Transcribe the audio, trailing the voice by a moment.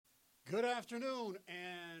Good afternoon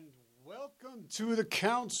and welcome to the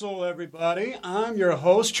council, everybody. I'm your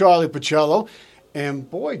host, Charlie Pacello, and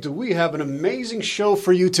boy, do we have an amazing show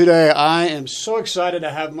for you today. I am so excited to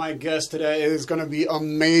have my guest today. It is going to be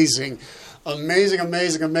amazing. Amazing.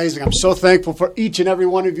 I'm so thankful for each and every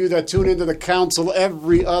one of you that tune into the council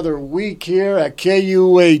every other week here at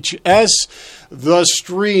KUHS, The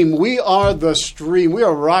Stream. We are The Stream. We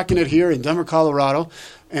are rocking it here in Denver, Colorado,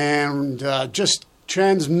 and just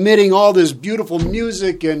transmitting all this beautiful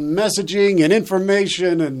music and messaging and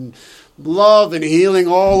information and love and healing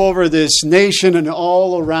all over this nation and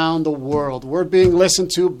all around the world. We're being listened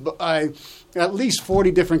to by at least 40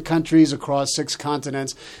 different countries across 6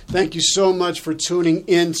 continents. Thank you so much for tuning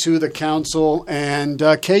into the council and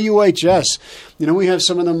KUHS. You know, we have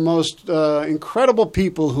some of the most incredible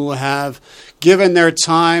people who have given their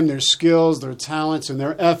time, their skills, their talents, and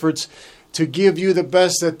their efforts to give you the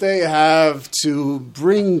best that they have to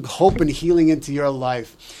bring hope and healing into your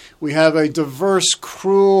life. We have a diverse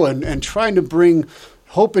crew and trying to bring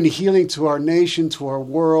hope and healing to our nation, to our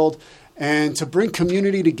world, and to bring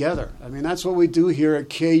community together. I mean, that's what we do here at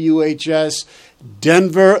KUHS,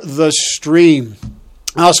 Denver, The Stream.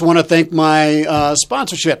 I also want to thank my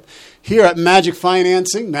sponsorship here at Magic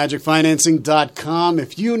Financing, magicfinancing.com.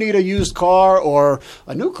 If you need a used car or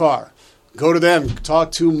a new car, go to them.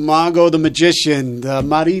 Talk to Mago the Magician,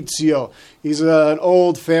 Maurizio. He's an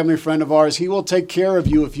old family friend of ours. He will take care of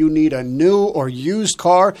you if you need a new or used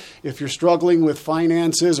car. If you're struggling with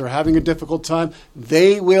finances or having a difficult time,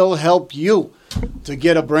 they will help you to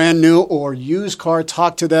get a brand new or used car.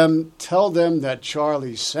 Talk to them. Tell them that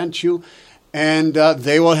Charlie sent you, and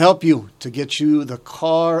they will help you to get you the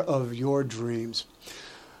car of your dreams.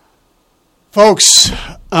 Folks,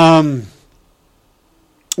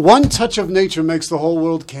 one touch of nature makes the whole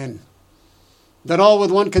world kin. That all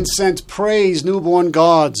with one consent praise newborn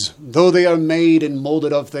gods, though they are made and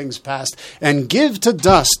molded of things past, and give to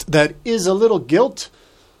dust that is a little guilt,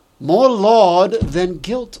 more laud than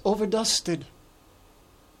guilt overdusted.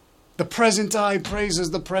 The present eye praises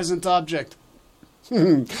the present object.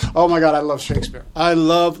 Oh my God, I love Shakespeare. I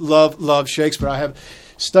love Shakespeare. I have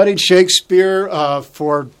studied Shakespeare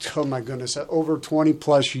for, oh my goodness, over 20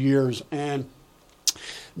 plus years, and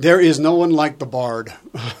there is no one like the Bard.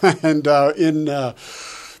 And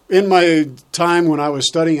in my time when I was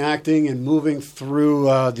studying acting and moving through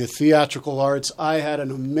the theatrical arts, I had an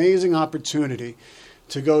amazing opportunity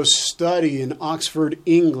to go study in Oxford,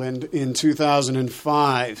 England in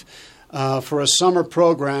 2005 for a summer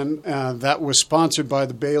program that was sponsored by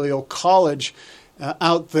the Balliol College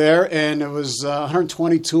out there, and it was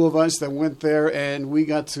 122 of us that went there, and we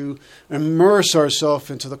got to immerse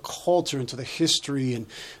ourselves into the culture, into the history,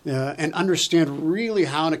 and understand really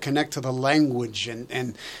how to connect to the language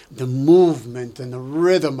and the movement and the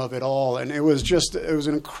rhythm of it all. And it was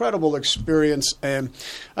an incredible experience. And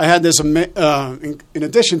I had this, in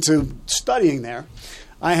addition to studying there,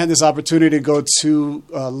 I had this opportunity to go to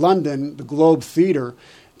London, the Globe Theatre,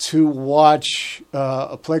 to watch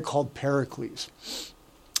a play called Pericles.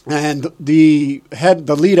 And the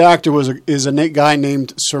lead actor is a guy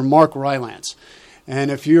named Sir Mark Rylance. And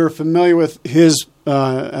if you're familiar with his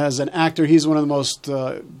as an actor, he's one of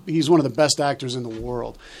the best actors in the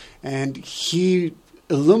world. And he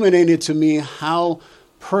illuminated to me how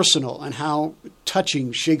personal and how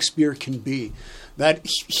touching Shakespeare can be. That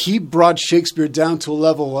he brought Shakespeare down to a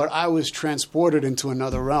level where I was transported into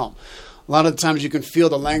another realm. A lot of the times you can feel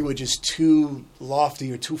the language is too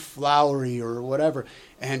lofty or too flowery or whatever.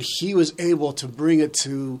 And he was able to bring it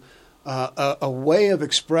to a way of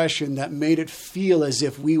expression that made it feel as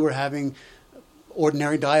if we were having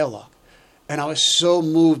ordinary dialogue. And I was so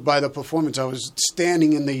moved by the performance. I was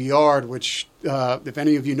standing in the yard, which, if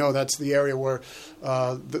any of you know, that's the area where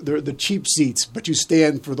the cheap seats, but you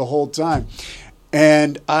stand for the whole time.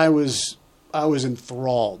 And I was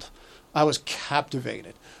enthralled. I was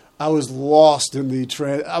captivated. I was lost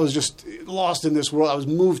I was just lost in this world. I was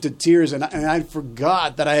moved to tears, and I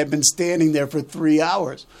forgot that I had been standing there for 3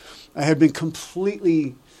 hours. I had been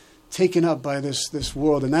completely taken up by this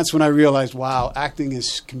world, and that's when I realized, wow, acting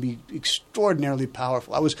can be extraordinarily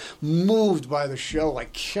powerful. I was moved by the show. I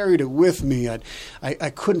carried it with me.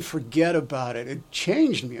 I couldn't forget about it. It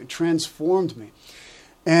changed me. It transformed me.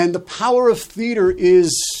 And the power of theater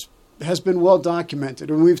has been well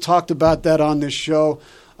documented, and we've talked about that on this show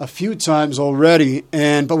a few times already,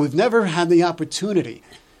 but we've never had the opportunity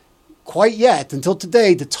quite yet until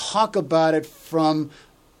today to talk about it from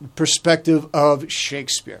the perspective of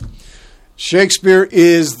Shakespeare. Shakespeare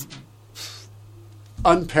is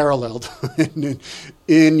unparalleled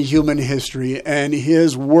in human history, and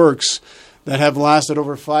his works that have lasted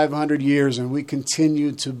over 500 years, and we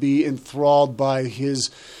continue to be enthralled by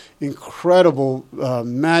his incredible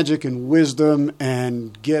magic and wisdom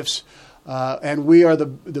and gifts, and we are the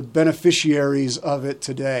beneficiaries of it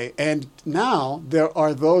today. And now there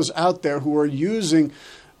are those out there who are using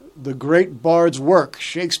the great bard's work,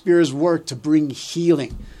 Shakespeare's work, to bring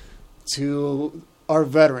healing to our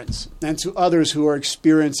veterans and to others who are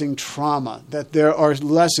experiencing trauma, that there are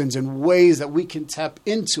lessons and ways that we can tap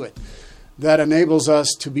into it that enables us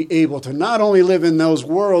to be able to not only live in those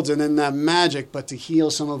worlds and in that magic, but to heal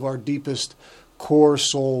some of our deepest core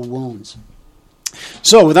soul wounds.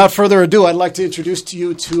 So without further ado, I'd like to introduce to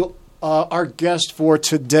you to our guest for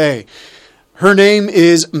today. Her name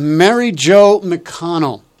is Mary Jo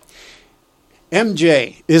McConnell.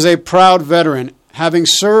 MJ is a proud veteran, having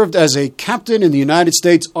served as a captain in the United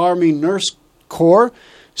States Army Nurse Corps,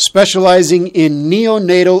 specializing in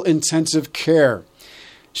neonatal intensive care.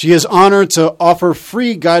 She is honored to offer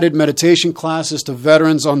free guided meditation classes to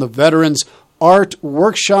veterans on the Veterans Art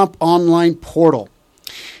Workshop online portal.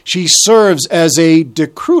 She serves as a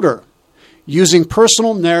decruiter, using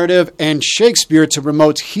personal narrative and Shakespeare to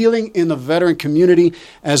promote healing in the veteran community,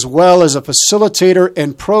 as well as a facilitator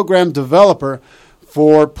and program developer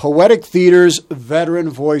for Poetic Theater's Veteran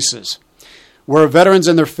Voices, where veterans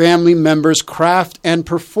and their family members craft and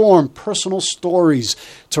perform personal stories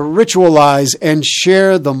to ritualize and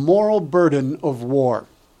share the moral burden of war.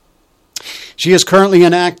 She is currently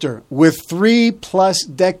an actor with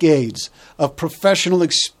 3+ decades of professional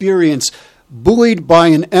experience, buoyed by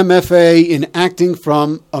an MFA in acting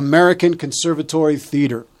from American Conservatory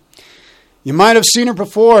Theater. You might have seen her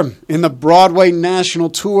perform in the Broadway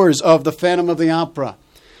national tours of The Phantom of the Opera,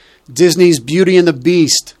 Disney's Beauty and the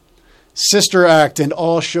Beast, Sister Act, and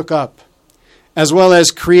All Shook Up, as well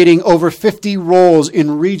as creating over 50 roles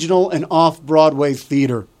in regional and off-Broadway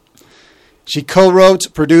theater. She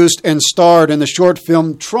co-wrote, produced, and starred in the short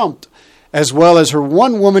film Trumped, as well as her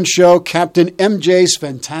one-woman show, Captain MJ's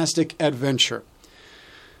Fantastic Adventure.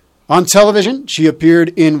 On television, she appeared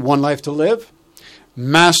in One Life to Live,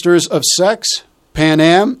 Masters of Sex, Pan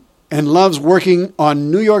Am, and loves working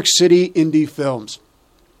on New York City indie films.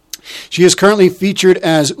 She is currently featured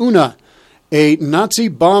as Una, a Nazi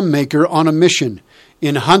bomb maker on a mission,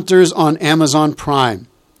 in Hunters on Amazon Prime.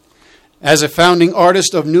 As a founding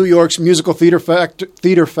artist of New York's Musical Theater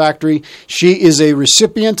Factory, she is a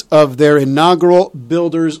recipient of their inaugural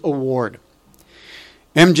Builders Award.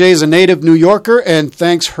 MJ is a native New Yorker and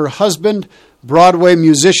thanks her husband, Broadway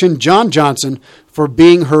musician John Johnson, for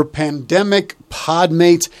being her pandemic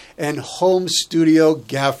podmate and home studio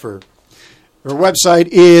gaffer. Her website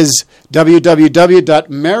is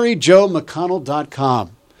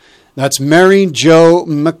www.maryjomcconnell.com. That's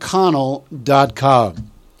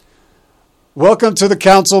maryjomcconnell.com. Welcome to the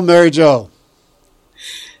council, Mary Jo.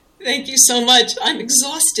 Thank you so much. I'm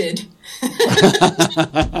exhausted.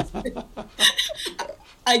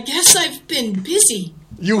 I guess I've been busy.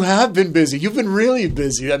 You have been busy. You've been really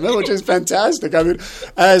busy, which is fantastic. I mean,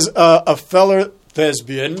 as a fellow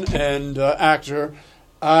thespian and actor,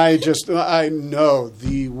 I know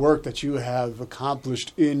the work that you have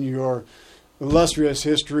accomplished in your illustrious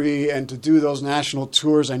history, and to do those national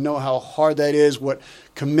tours. I know how hard that is, what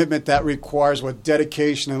commitment that requires, what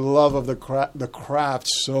dedication and love of the craft.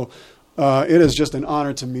 So it is just an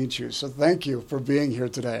honor to meet you. So thank you for being here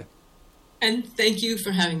today. And thank you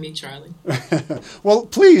for having me, Charlie. Well,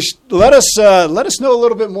 please let us know a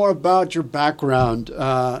little bit more about your background,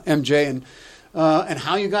 MJ, and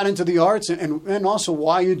how you got into the arts, and also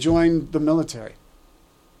why you joined the military.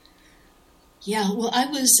 Yeah, well, I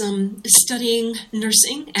was studying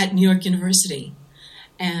nursing at New York University,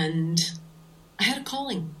 and I had a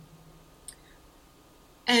calling.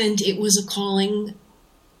 And it was a calling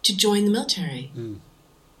to join the military. Mm.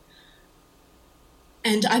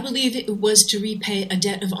 And I believe it was to repay a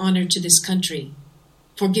debt of honor to this country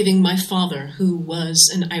for giving my father, who was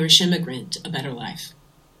an Irish immigrant, a better life.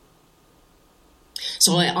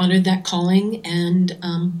 So I honored that calling, and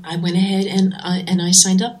I went ahead and I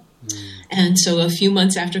signed up. Mm. And so a few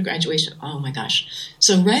months after graduation, oh my gosh.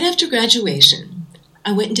 So right after graduation,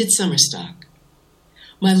 I went and did summer stock.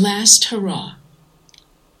 My last hurrah.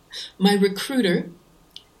 My recruiter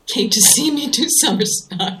came to see me do summer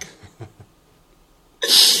stock.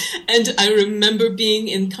 And I remember being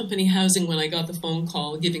in company housing when I got the phone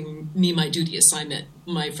call giving me my duty assignment.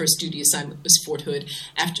 My first duty assignment was Fort Hood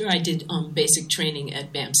after I did basic training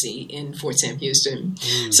at BAMC in Fort Sam Houston.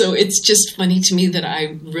 Mm. So it's just funny to me that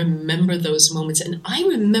I remember those moments. And I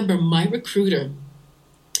remember my recruiter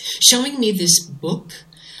showing me this book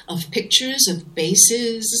of pictures of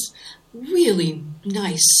bases, really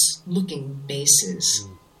nice looking bases.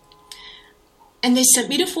 And they sent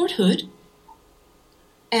me to Fort Hood,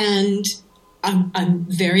 and I'm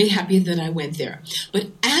very happy that I went there. But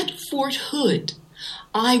at Fort Hood,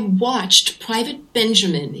 I watched Private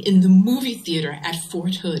Benjamin in the movie theater at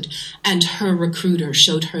Fort Hood, and her recruiter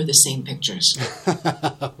showed her the same pictures.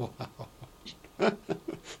 Wow.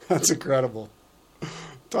 That's incredible.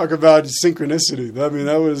 Talk about synchronicity. I mean,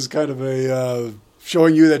 that was kind of a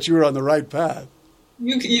showing you that you were on the right path.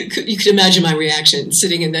 You could imagine my reaction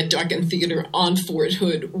sitting in that darkened theater on Fort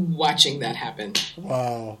Hood watching that happen.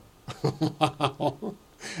 Wow. Wow.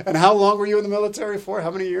 And how long were you in the military for? How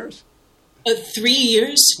many years? 3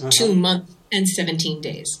 years, 2 months, and 17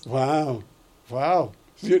 days. Wow. Wow.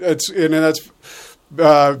 That's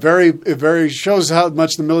it very shows how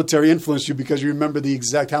much the military influenced you, because you remember the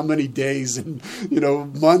exact how many days and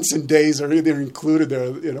months and days are either included there.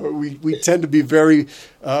 We tend to be very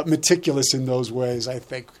meticulous in those ways, I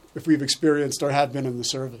think, if we've experienced or have been in the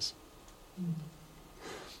service.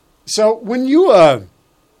 So when you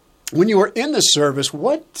were in the service,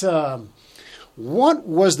 what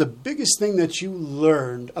was the biggest thing that you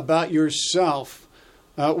learned about yourself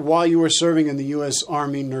while you were serving in the U.S.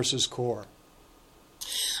 Army Nurses Corps?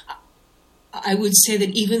 I would say that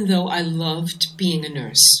even though I loved being a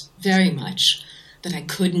nurse very much, that I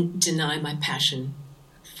couldn't deny my passion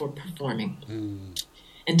for performing.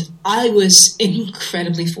 And I was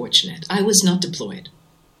incredibly fortunate. I was not deployed.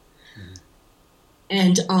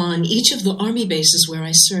 And on each of the Army bases where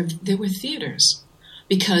I served, there were theaters,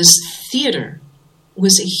 because theater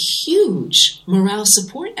was a huge morale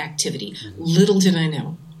support activity. Little did I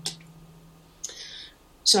know.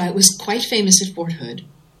 So I was quite famous at Fort Hood.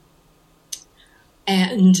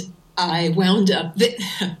 And I wound up, this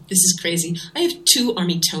is crazy, I have 2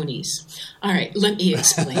 Army Tonys. All right, let me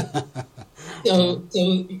explain. So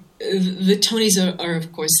the Tonys are,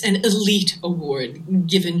 of course, an elite award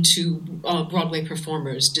given to Broadway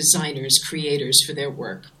performers, designers, creators for their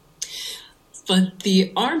work. But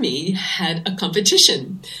the Army had a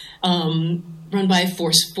competition run by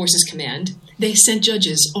Forces Command. They sent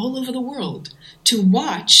judges all over the world to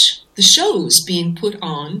watch the shows being put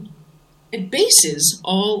on at bases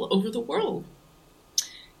all over the world.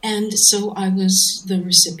 And so I was the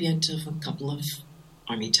recipient of a couple of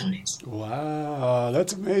Army Tonys. Wow,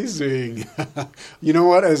 that's amazing. You know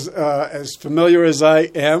what? As familiar as I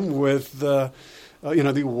am with the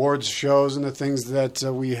awards shows and the things that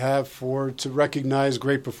we have to recognize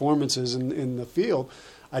great performances in the field,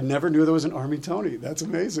 I never knew there was an Army Tony. That's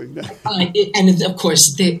amazing. And of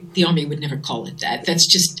course, the Army would never call it that. That's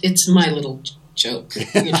just, it's my little joke,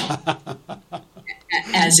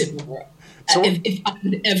 as it were. So, if I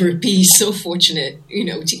would ever be so fortunate,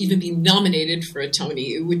 to even be nominated for a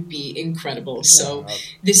Tony, it would be incredible. Yeah. So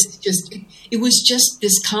it was just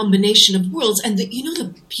this combination of worlds. And the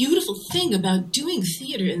beautiful thing about doing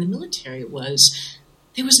theater in the military was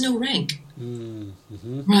there was no rank,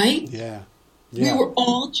 right? Yeah. We were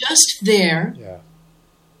all just there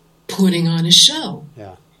putting on a show.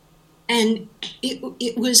 Yeah. And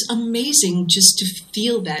it was amazing just to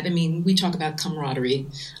feel that. I mean, we talk about camaraderie,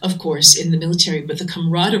 of course, in the military, but the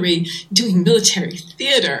camaraderie doing military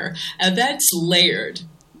theater, that's layered.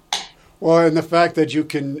 Well, and the fact that you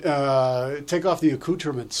can take off the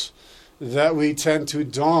accoutrements that we tend to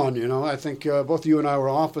don, I think both you and I were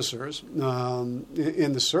officers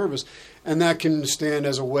in the service, and that can stand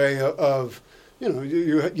as a way of,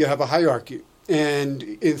 you have a hierarchy. And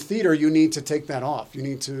in theater, you need to take that off. You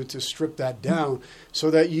need to strip that down so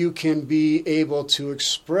that you can be able to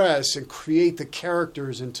express and create the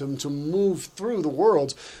characters and to move through the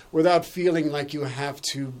worlds without feeling like you have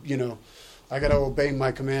to, I got to obey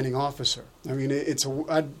my commanding officer. I mean,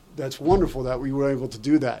 that's wonderful that we were able to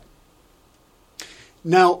do that.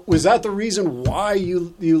 Now, was that the reason why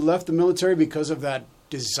you left the military, because of that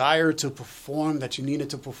desire to perform, that you needed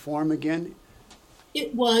to perform again?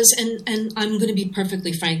 It was, and I'm going to be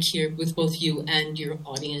perfectly frank here with both you and your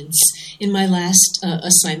audience. In my last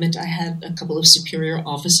assignment, I had a couple of superior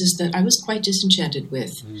officers that I was quite disenchanted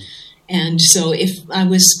with. And so if I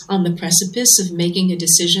was on the precipice of making a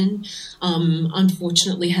decision,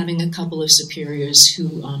 unfortunately having a couple of superiors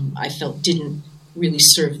who I felt didn't really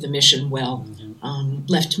serve the mission well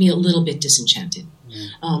left me a little bit disenchanted.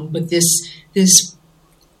 But this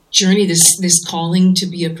journey, this calling to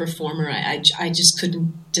be a performer, I just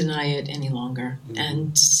couldn't deny it any longer.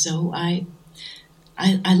 And so I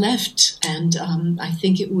left, and I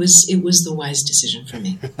think it was the wise decision for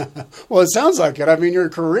me. Well, it sounds like it. I mean, your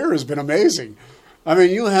career has been amazing. I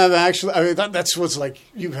mean, you have actually, that's what's like,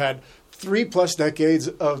 you've had 3+ decades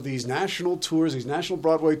of these national tours, these national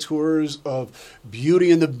Broadway tours of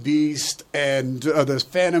Beauty and the Beast and the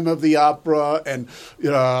Phantom of the Opera and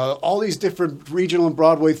all these different regional and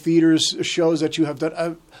Broadway theaters shows that you have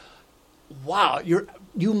done. Wow,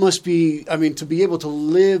 you must be, to be able to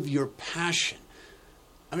live your passion.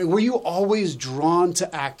 Were you always drawn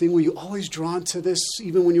to acting? Were you always drawn to this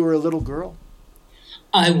even when you were a little girl?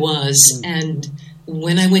 I was, and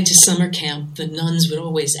when I went to summer camp, the nuns would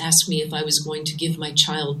always ask me if I was going to give my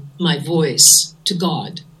child my voice to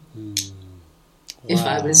God. Wow. If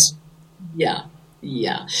I was, yeah.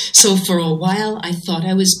 So for a while, I thought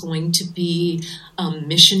I was going to be a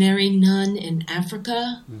missionary nun in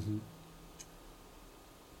Africa. Mm-hmm.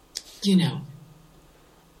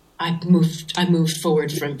 I moved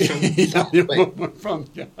forward from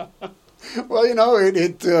Well,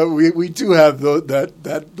 we do have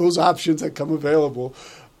those options that come available,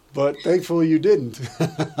 but thankfully you didn't.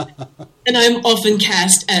 And I'm often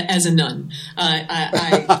cast as a nun.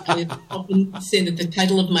 I often say that the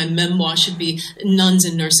title of my memoir should be "Nuns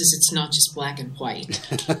and Nurses." It's not just black and white.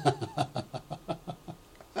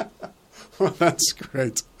 Well, that's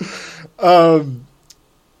great.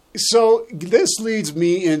 So this leads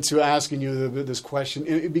me into asking you this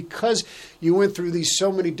question, because you went through these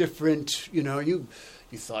so many different, you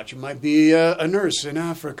thought you might be a nurse in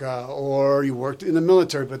Africa, or you worked in the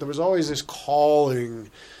military, but there was always this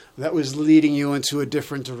calling that was leading you into a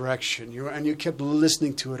different direction. You kept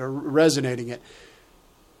listening to it or resonating it.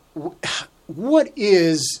 What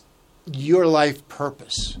is your life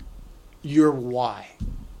purpose? Your why?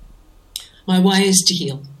 My why is to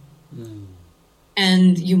heal. Mm.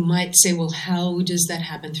 And you might say, well, how does that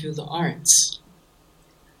happen through the arts?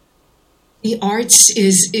 The arts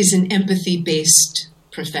is an empathy-based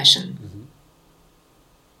profession. Mm-hmm.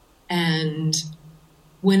 And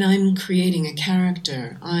when I'm creating a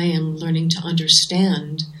character, I am learning to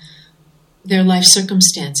understand their life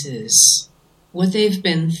circumstances, what they've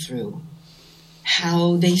been through,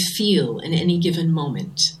 how they feel in any given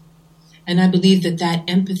moment. And I believe that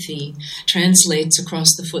empathy translates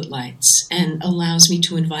across the footlights and allows me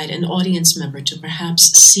to invite an audience member to perhaps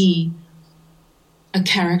see a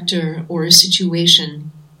character or a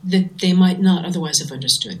situation that they might not otherwise have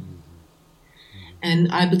understood.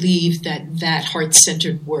 And I believe that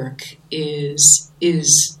heart-centered work is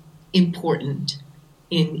important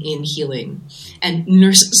in healing. And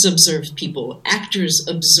nurses observe people, actors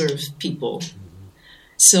observe people.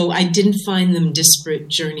 So I didn't find them disparate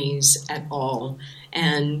journeys at all.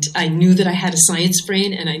 And I knew that I had a science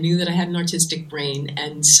brain and I knew that I had an artistic brain.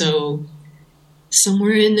 And so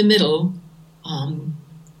somewhere in the middle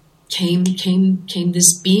came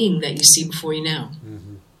this being that you see before you now.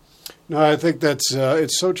 Mm-hmm. No, I think that's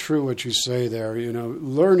it's so true what you say there.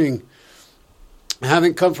 Learning,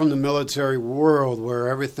 having come from the military world where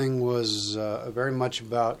everything was very much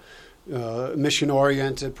about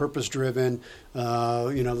mission-oriented, purpose-driven,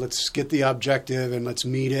 let's get the objective and let's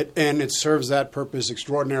meet it, and it serves that purpose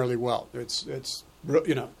extraordinarily well.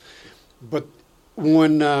 But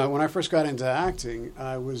when I first got into acting,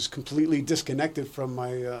 I was completely disconnected from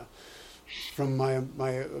my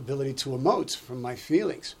ability to emote, from my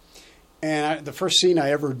feelings. And the first scene I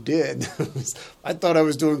ever did, I thought I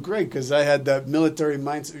was doing great because I had that military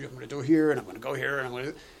mindset. I'm going to do here, and I'm going to go here, and I'm going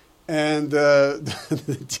to. And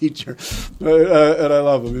the teacher, and I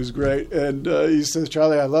love him, he was great. And he says,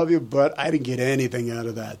 "Charlie, I love you, but I didn't get anything out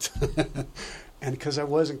of that." And because I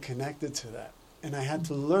wasn't connected to that. And I had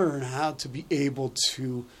to learn how to be able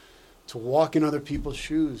to walk in other people's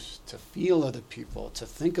shoes, to feel other people, to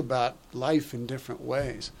think about life in different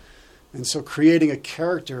ways. And so creating a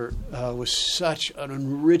character was such an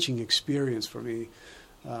enriching experience for me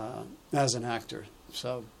as an actor.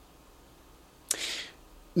 So...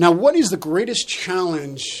 Now, what is the greatest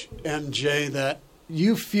challenge, MJ, that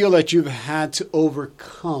you feel that you've had to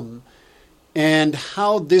overcome, and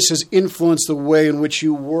how this has influenced the way in which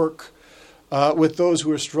you work with those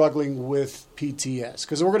who are struggling with PTS?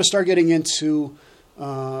 Because we're going to start getting into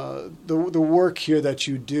the work here that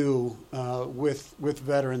you do with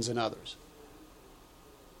veterans and others.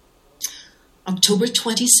 October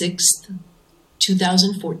 26th,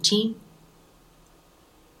 2014,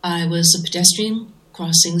 I was a pedestrian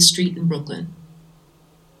crossing the street in Brooklyn,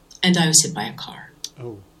 and I was hit by a car.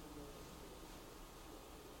 Oh.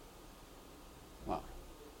 Wow.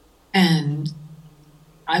 And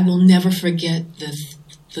I will never forget the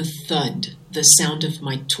thud, the sound of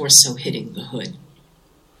my torso hitting the hood.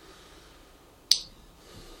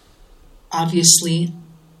 Obviously,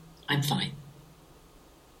 I'm fine.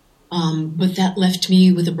 But that left me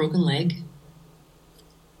with a broken leg.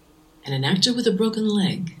 And an actor with a broken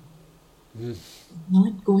leg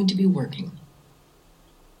Not going to be working.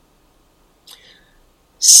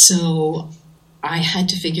 So I had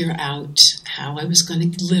to figure out how I was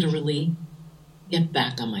going to literally get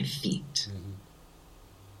back on my feet.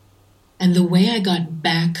 And the way I got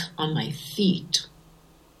back on my feet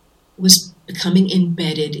was becoming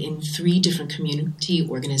embedded in 3 different community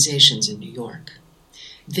organizations in New York.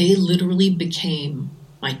 They literally became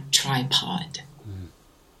my tripod.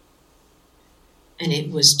 And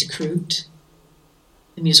it was Decruit,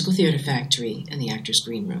 the Musical Theater Factory, and the Actors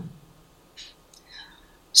Green Room.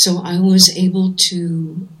 So I was able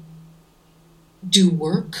to do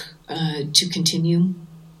work, to continue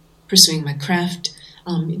pursuing my craft,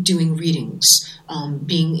 doing readings,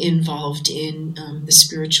 being involved in the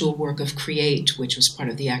spiritual work of Create, which was part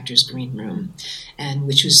of the Actors Green Room, and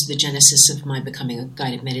which was the genesis of my becoming a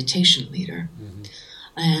guided meditation leader.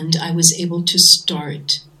 And I was able to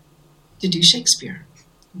start to do Shakespeare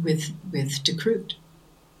with Decruit.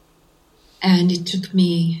 And it took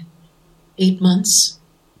me 8 months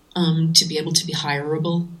to be able to be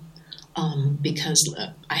hireable because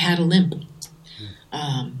I had a limp.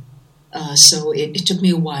 So it took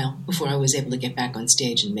me a while before I was able to get back on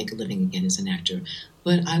stage and make a living again as an actor.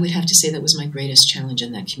 But I would have to say that was my greatest challenge,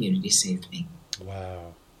 and that community saved me.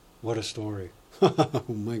 Wow. What a story. Oh,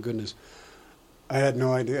 my goodness. I had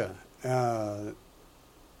no idea. And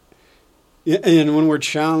when we're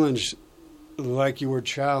challenged, like you were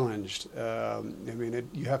challenged,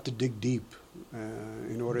 you have to dig deep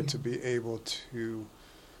in order to be able to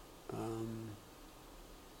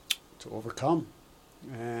overcome.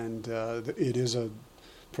 And it is a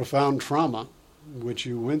profound trauma which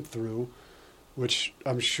you went through, which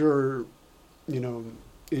I'm sure,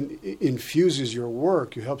 infuses your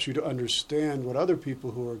work. It helps you to understand what other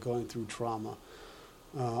people who are going through trauma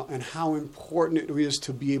and how important it is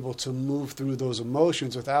to be able to move through those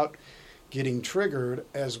emotions without getting triggered,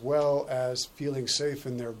 as well as feeling safe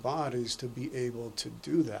in their bodies to be able to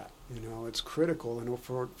do that. It's critical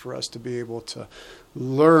for us to be able to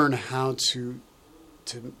learn how to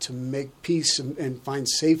make peace and find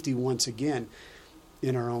safety once again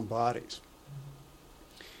in our own bodies.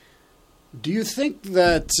 Do you think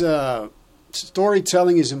that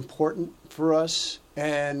storytelling is important for us,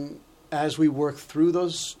 and as we work through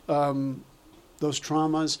those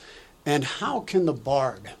traumas, and how can the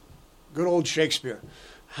bard, good old Shakespeare,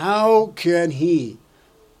 how can he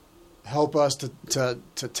help us to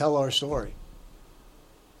tell our story?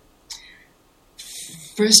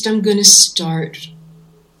 First, I'm going to start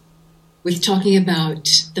with talking about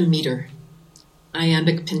the meter,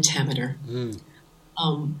 iambic pentameter,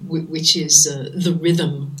 which is the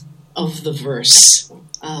rhythm of the verse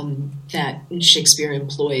that Shakespeare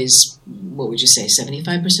employs, what would you say,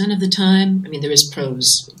 75% of the time? I mean, there is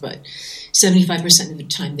prose, but 75% of the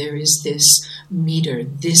time there is this meter,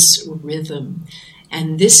 this rhythm.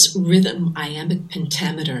 And this rhythm, iambic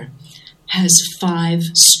pentameter, has 5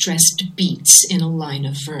 stressed beats in a line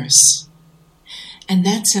of verse. And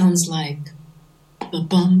that sounds like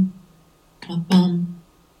ba-bum, ba-bum,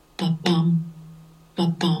 ba-bum,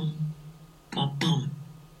 ba-bum, ba-bum.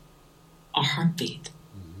 A heartbeat.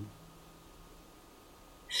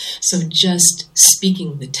 So just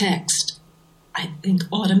speaking the text, I think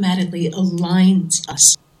automatically aligns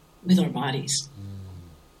us with our bodies.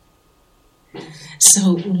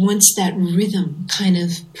 So once that rhythm kind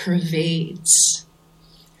of pervades,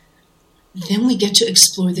 then we get to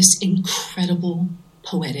explore this incredible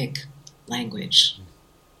poetic language.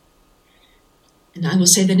 And I will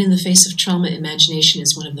say that in the face of trauma, imagination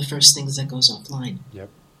is one of the first things that goes offline. Yep.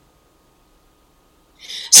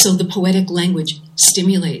 So the poetic language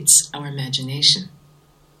stimulates our imagination.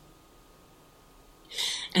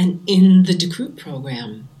 And in the Decruit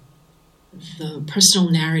program, the personal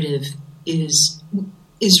narrative is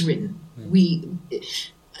written.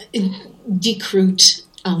 Decruit,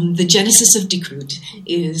 the genesis of Decruit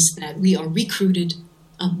is that we are recruited,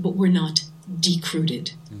 but we're not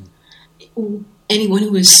decruited. Anyone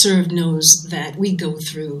who has served knows that we go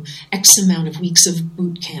through X amount of weeks of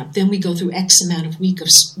boot camp, then we go through X amount of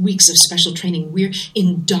weeks of special training. We're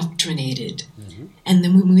indoctrinated. And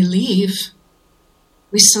then when we leave,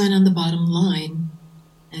 we sign on the bottom line,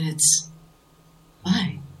 and it's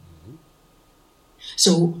bye.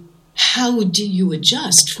 So how do you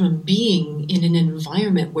adjust from being in an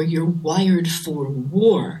environment where you're wired for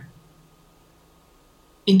war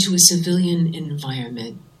into a civilian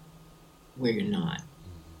environment where you're not?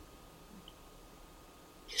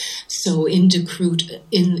 So in Decruit,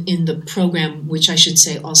 in the program, which I should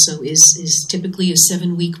say also is typically a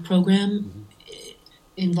 7-week program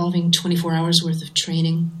involving 24 hours worth of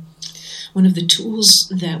training, one of the tools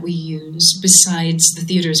that we use, besides the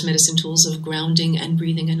theater's medicine tools of grounding and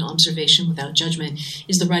breathing and observation without judgment,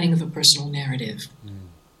 is the writing of a personal narrative.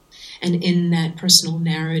 And in that personal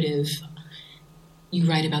narrative, you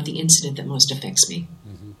write about the incident that most affects me.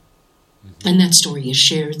 And that story is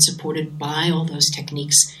shared, supported by all those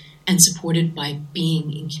techniques, and supported by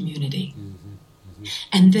being in community.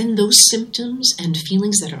 And then those symptoms and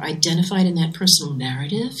feelings that are identified in that personal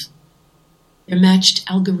narrative, they're matched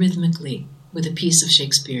algorithmically with a piece of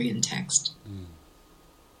Shakespearean text.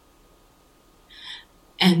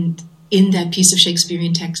 And in that piece of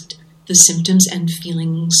Shakespearean text, the symptoms and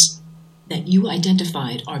feelings that you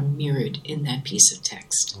identified are mirrored in that piece of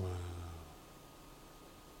text. Wow.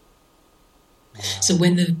 So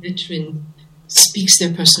when the veteran speaks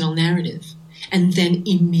their personal narrative and then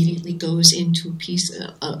immediately goes into a piece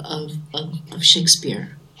of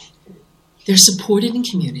Shakespeare, they're supported in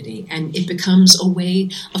community, and it becomes a way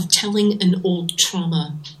of telling an old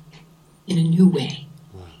trauma in a new way.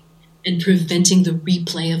 Wow. And preventing the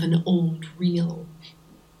replay of an old reel.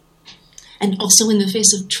 And also in the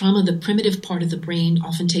face of trauma, the primitive part of the brain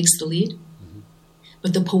often takes the lead,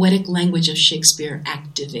 but the poetic language of Shakespeare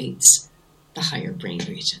activates the higher brain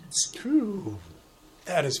regions. Ooh,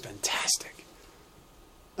 that is fantastic.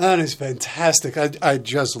 That is fantastic. I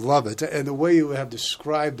just love it. And the way you have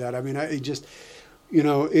described that, I mean, it just,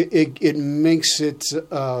 it makes it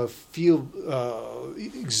feel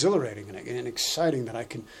exhilarating and exciting that I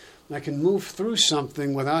can move through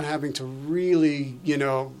something without having to really,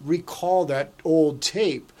 recall that old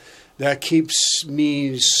tape that keeps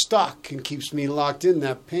me stuck and keeps me locked in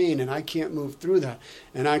that pain, and I can't move through that.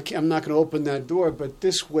 And I'm not going to open that door, but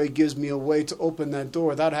this way gives me a way to open that door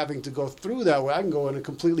without having to go through that way. I can go in a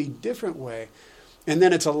completely different way. And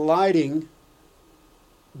then it's aligning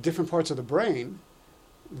different parts of the brain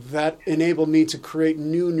that enable me to create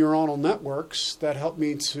new neuronal networks that help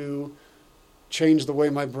me to change the way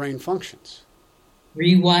my brain functions.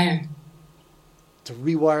 Rewire. To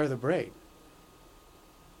rewire the brain.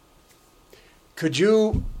 Could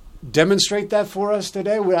you demonstrate that for us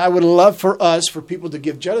today? I would love for people to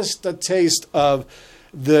give just a taste of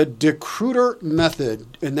the Decruiter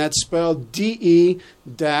method, and that's spelled DE-Cruiter,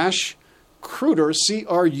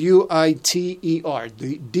 C-R-U-I-T-E-R,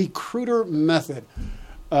 the Decruiter method,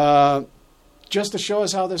 just to show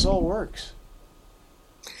us how this all works.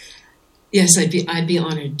 Yes, I'd be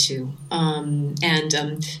honored to.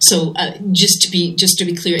 So just to be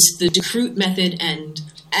clear, it's the Decruiter method, and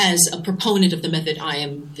as a proponent of the method, I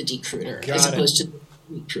am the decruiter as opposed to the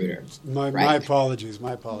recruiter. My apologies.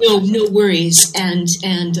 My apologies. No worries. And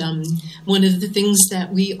one of the things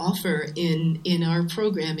that we offer in our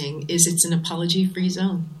programming is it's an apology-free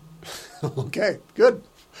zone. Okay, good.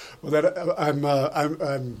 Well,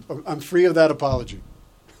 I'm free of that apology.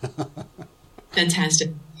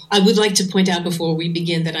 Fantastic. I would like to point out before we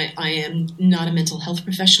begin that I am not a mental health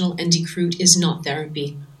professional, and Decruit is not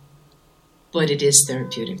therapy, but it is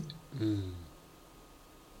therapeutic.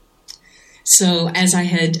 So as I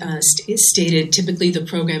had stated, typically the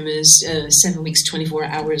program is 7 weeks, 24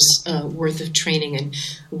 hours worth of training, and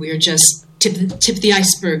we're just tip the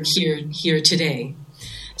iceberg here today.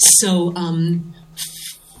 So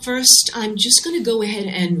first, I'm just going to go ahead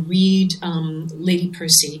and read Lady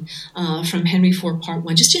Percy from Henry IV, Part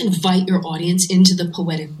 1, just to invite your audience into the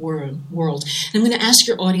poetic world. And I'm going to ask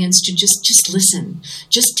your audience to just listen.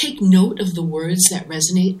 Just take note of the words that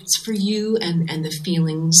resonate for you and the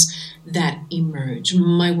feelings that emerge.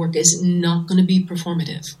 My work is not going to be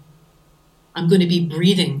performative. I'm going to be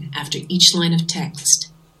breathing after each line of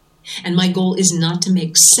text. And my goal is not to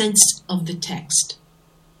make sense of the text,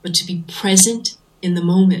 but to be present in the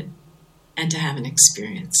moment and to have an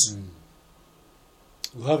experience.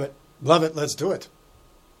 Love it. Love it. Let's do it.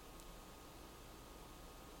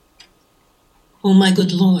 Oh, my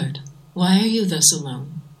good Lord, why are you thus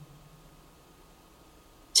alone?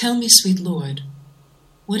 Tell me, sweet Lord,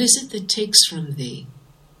 what is it that takes from thee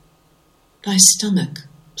thy stomach,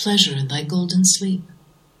 pleasure, and thy golden sleep?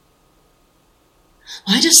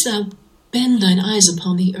 Why dost thou bend thine eyes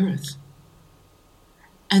upon the earth,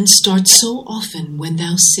 and start so often when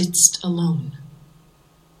thou sitt'st alone?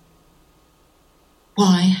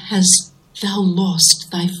 Why hast thou lost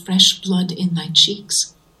thy fresh blood in thy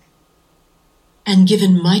cheeks, and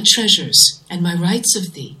given my treasures and my rights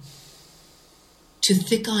of thee to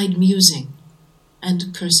thick-eyed musing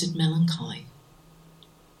and cursed melancholy?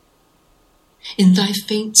 In thy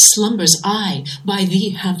faint slumbers I by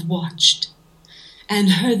thee have watched, and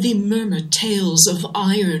heard thee murmur tales of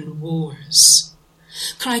iron wars,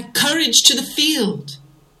 cry courage to the field,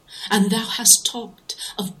 and thou hast talked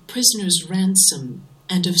of prisoners' ransom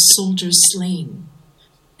and of soldiers slain,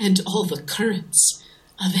 and all the currents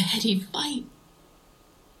of a heady fight.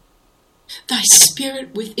 Thy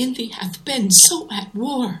spirit within thee hath been so at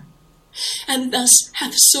war, and thus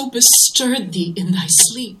hath so bestirred thee in thy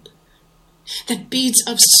sleep, that beads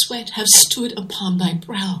of sweat have stood upon thy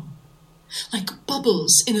brow, like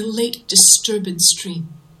bubbles in a late disturbed stream.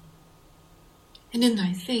 And in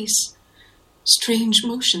thy face strange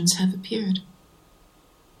motions have appeared,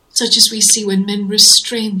 such as we see when men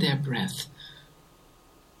restrain their breath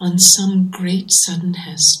on some great sudden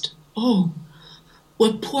hest. Oh,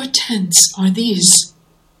 what portents are these?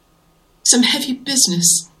 Some heavy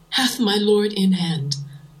business hath my Lord in hand,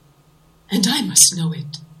 and I must know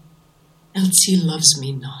it, else he loves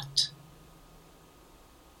me not.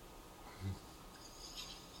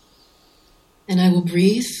 And I will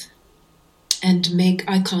breathe and make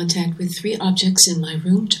eye contact with 3 objects in my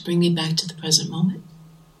room to bring me back to the present moment.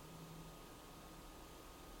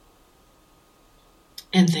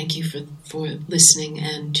 And thank you for listening,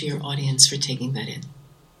 and to your audience for taking that in.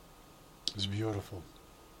 It's beautiful.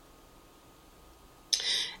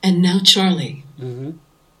 And now, Charlie,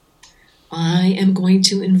 I am going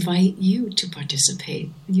to invite you to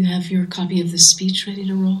participate. You have your copy of the speech ready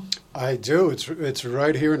to roll? I do. It's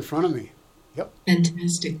right here in front of me. Yep.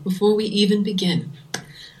 Fantastic. Before we even begin,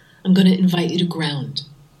 I'm going to invite you to ground.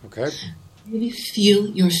 Okay. Really feel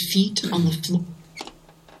your feet on the floor.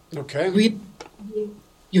 Okay. Really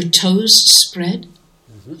your toes spread,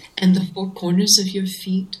 and the 4 corners of your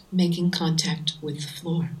feet making contact with the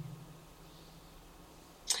floor.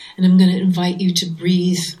 And I'm going to invite you to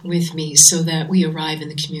breathe with me so that we arrive in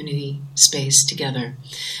the community space together.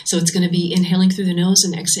 So it's going to be inhaling through the nose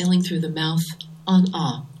and exhaling through the mouth on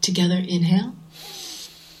ah. Together, inhale.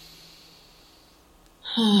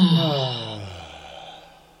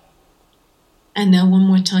 And now one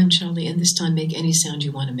more time, Charlie, and this time make any sound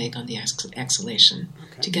you want to make on the exhalation.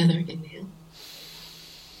 Okay. Together, inhale.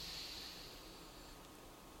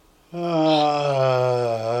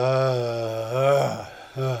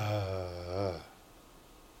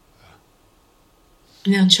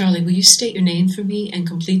 Now, Charlie, will you state your name for me and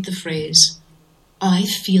complete the phrase, I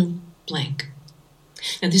feel blank.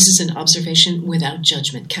 Now, this is an observation without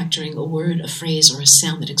judgment, capturing a word, a phrase, or a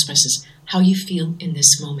sound that expresses how you feel in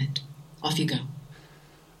this moment. Off you go.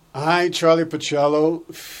 I, Charlie Pacello,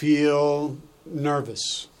 feel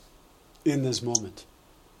nervous in this moment.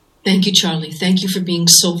 Thank you, Charlie. Thank you for being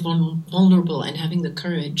so vulnerable and having the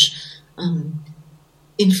courage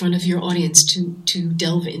in front of your audience to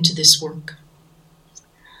delve into this work.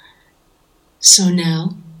 So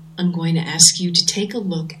now I'm going to ask you to take a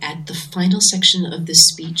look at the final section of this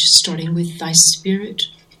speech, starting with thy spirit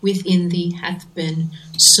within thee hath been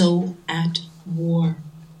so at war.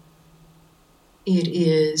 It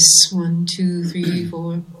is 1, 2, 3,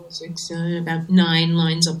 4, 5, 6, 7, about 9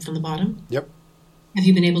 lines up from the bottom. Yep. Have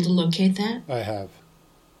you been able to locate that? I have.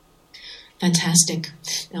 Fantastic.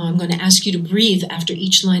 Now I'm going to ask you to breathe after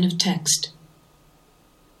each line of text.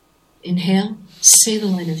 Inhale, say the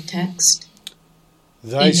line of text.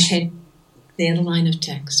 Inhale, say the line of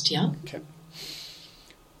text, yeah? Okay.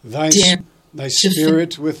 Thy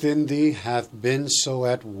spirit within thee hath been so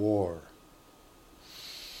at war,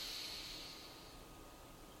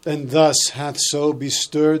 and thus hath so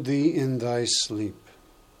bestirred thee in thy sleep,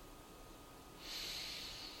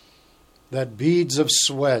 that beads of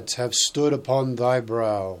sweat have stood upon thy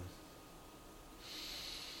brow,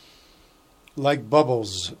 like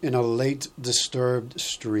bubbles in a late disturbed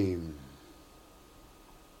stream.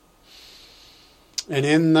 And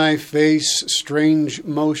in thy face strange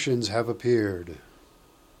motions have appeared,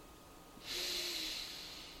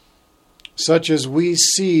 such as we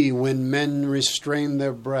see when men restrain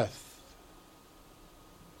their breath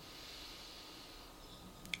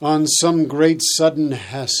on some great sudden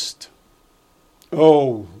hest.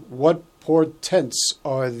 Oh, what portents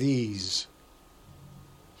are these?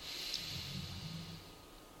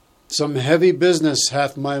 Some heavy business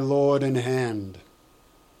hath my Lord in hand,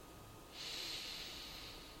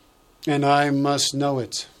 and I must know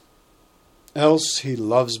it, else he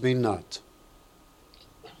loves me not.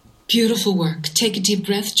 Beautiful work. Take a deep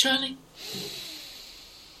breath, Charlie.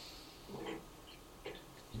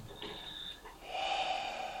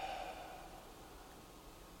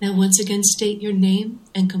 Now once again state your name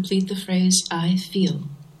and complete the phrase, I feel.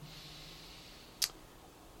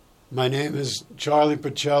 My name is Charlie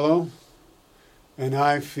Pacello, and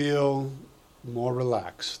I feel more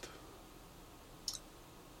relaxed.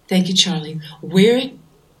 Thank you, Charlie. Where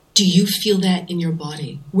do you feel that in your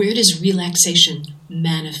body? Where does relaxation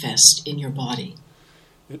manifest in your body?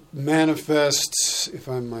 It manifests, if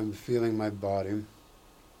I'm feeling my body,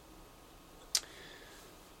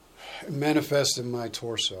 manifests in my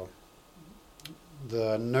torso.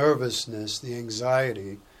 The nervousness, the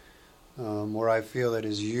anxiety, where I feel it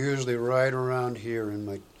is usually right around here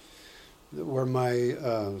in where my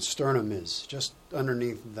sternum is, just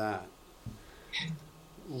underneath that.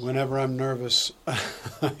 Whenever I'm nervous,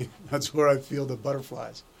 that's where I feel the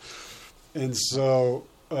butterflies. And so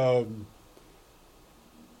when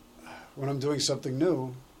I'm doing something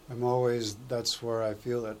new, that's where I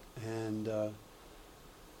feel it. And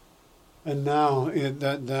now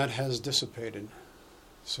that has dissipated.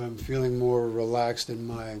 So I'm feeling more relaxed in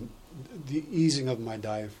the easing of my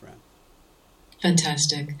diaphragm.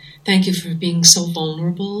 Fantastic. Thank you for being so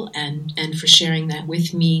vulnerable and for sharing that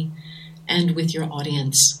with me and with your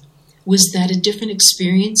audience. Was that a different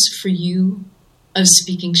experience for you of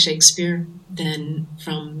speaking Shakespeare than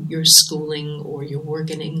from your schooling or your work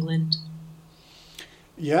in England?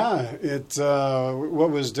 Yeah,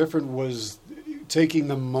 what was different was taking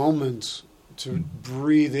the moment to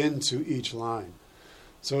breathe into each line.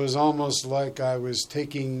 So it was almost like I was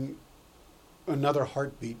taking another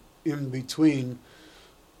heartbeat in between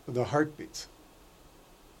the heartbeats.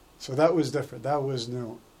 So that was different. That was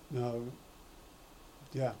new.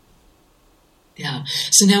 Yeah. Yeah.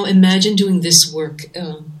 So now imagine doing this work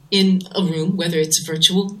in a room, whether it's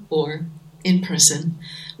virtual or in person,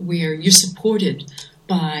 where you're supported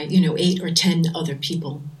by 8 or 10 other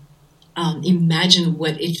people. Imagine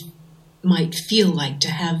what it might feel like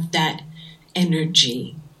to have that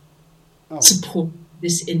energy support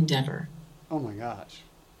this endeavor. Oh my gosh.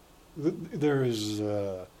 There is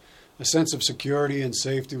a sense of security and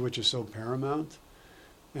safety which is so paramount,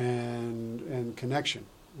 and connection,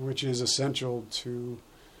 which is essential to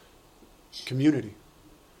community.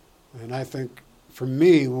 And I think for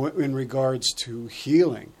me, in regards to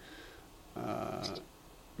healing,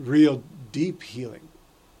 real deep healing,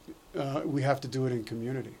 we have to do it in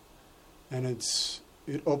community. And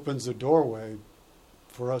it opens the doorway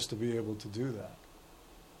for us to be able to do that.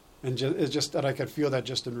 And it's just that I could feel that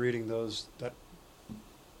just in reading those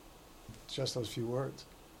few words.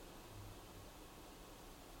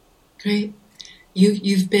 Great.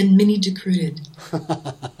 You've been mini decruited.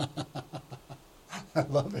 I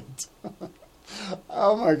love it.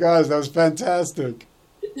 Oh my gosh, that was fantastic.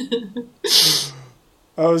 That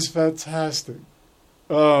was fantastic.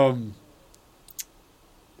 And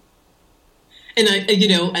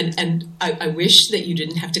I wish that you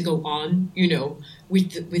didn't have to go on,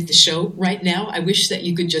 with the show right now. I wish that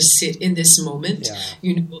you could just sit in this moment,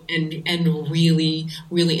 and really,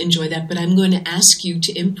 really enjoy that. But I'm going to ask you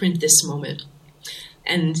to imprint this moment.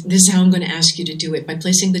 And this is how I'm going to ask you to do it, by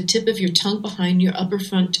placing the tip of your tongue behind your upper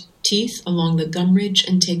front teeth along the gum ridge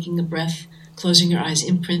and taking a breath, closing your eyes.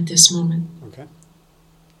 Imprint this moment. Okay.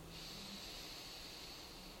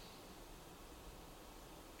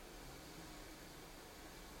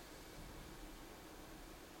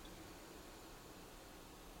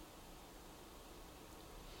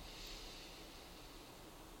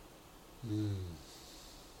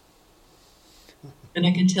 And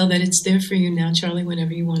I can tell that it's there for you now, Charlie,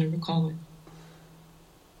 whenever you want to recall it.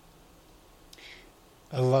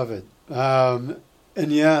 I love it. And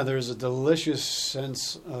yeah, there's a delicious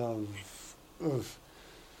sense of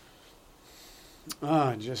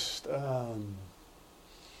I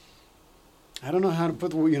don't know how to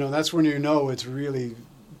put that's when it's really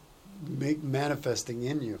manifesting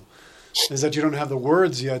in you. Is that you don't have the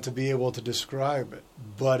words yet to be able to describe it,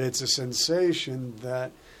 but it's a sensation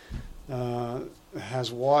that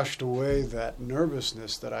has washed away that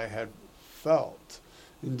nervousness that I had felt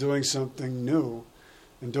in doing something new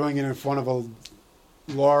and doing it in front of a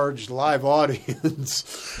large live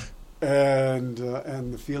audience and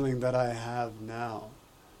the feeling that I have now.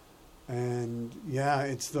 And yeah,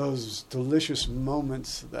 it's those delicious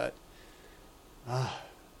moments that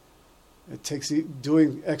it takes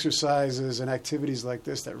doing exercises and activities like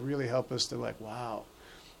this that really help us to wow,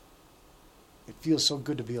 it feels so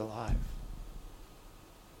good to be alive.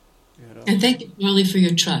 And thank you, Charlie, for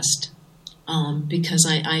your trust, because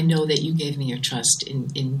I know that you gave me your trust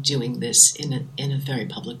in doing this in a very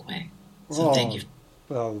public way. So thank you.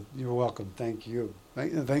 Well, you're welcome. Thank you.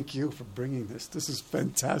 Thank you for bringing this. This is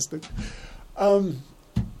fantastic.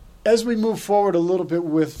 As we move forward a little bit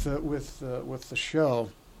with the show,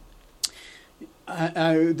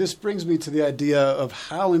 this brings me to the idea of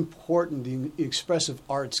how important the expressive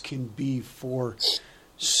arts can be for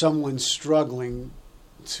someone struggling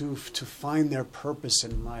to find their purpose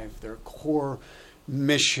in life, their core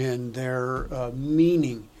mission, their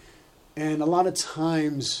meaning. And a lot of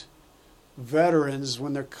times, veterans,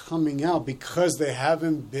 when they're coming out, because they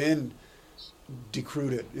haven't been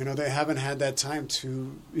decrude it. They haven't had that time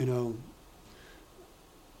to,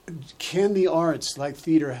 can the arts like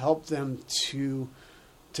theater help them to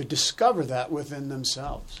discover that within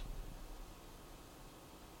themselves?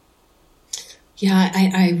 Yeah,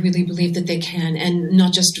 I really believe that they can, and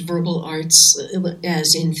not just verbal arts,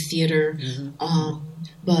 as in theater,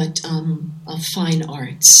 but fine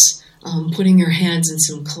arts. Putting your hands in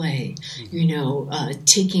some clay,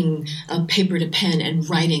 taking paper to pen and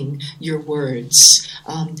writing your words,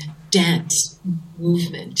 dance,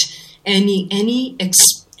 movement, anything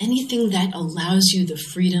that allows you the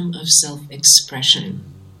freedom of self-expression.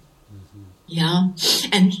 Yeah,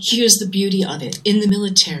 and here's the beauty of it in the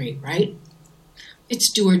military, right?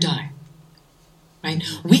 It's do or die, right?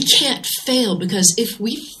 We can't fail, because if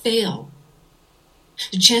we fail,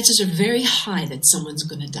 the chances are very high that someone's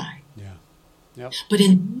going to die. Yeah. Yep. But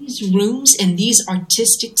in these rooms and these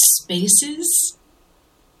artistic spaces,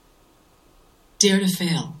 dare to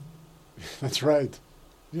fail. That's right.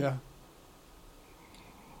 Yeah.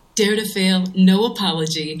 Dare to fail, no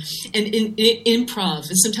apology. And in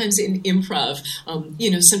improv, sometimes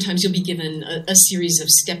sometimes you'll be given a series of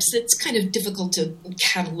steps that's kind of difficult to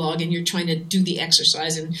catalog, and you're trying to do the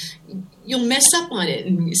exercise, and you'll mess up on it,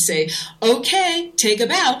 and you say, okay, take a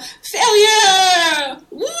bow, failure!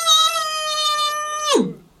 Woo!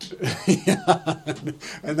 Yeah.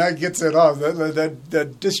 And that gets it off.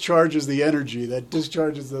 That discharges the energy. That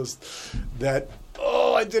discharges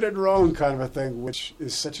I did it wrong kind of a thing, which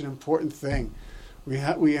is such an important thing. We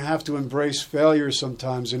have to embrace failure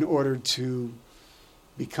sometimes in order to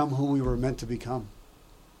become who we were meant to become.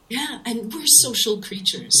 Yeah, and we're social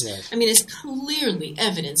creatures. Yes. I mean, it's clearly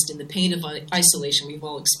evidenced in the pain of isolation we've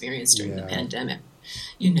all experienced during the pandemic.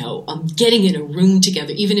 Getting in a room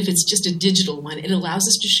together, even if it's just a digital one, it allows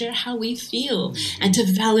us to share how we feel and to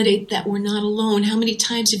validate that we're not alone. How many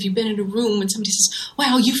times have you been in a room and somebody says,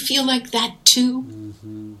 wow, you feel like that too?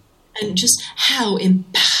 Mm-hmm. And just how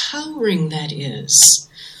empowering that is.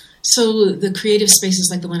 So the creative spaces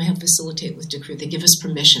like the one I help facilitate with Decruit, they give us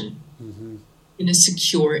permission in a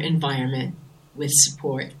secure environment with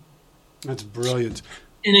support. That's brilliant.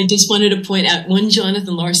 And I just wanted to point out one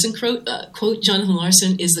Jonathan Larson quote. Jonathan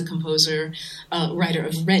Larson is the composer, writer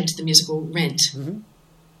of Rent, the musical Rent. Mm-hmm.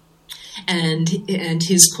 And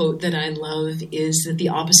his quote that I love is that the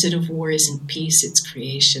opposite of war isn't peace, it's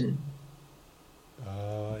creation.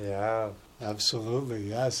 Oh, yeah, absolutely,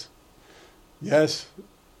 yes. Yes,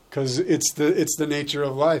 because it's the nature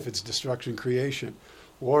of life. It's destruction, creation.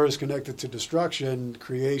 War is connected to destruction.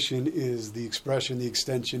 Creation is the expression, the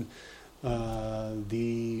extension,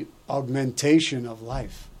 the augmentation of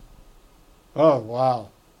life. Oh, wow.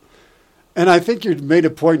 And I think you made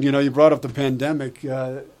a point, you brought up the pandemic.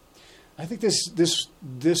 I think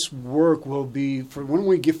this work will be, for when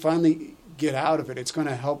we finally get out of it, it's going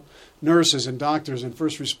to help nurses and doctors and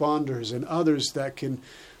first responders and others that can,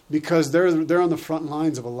 because they're on the front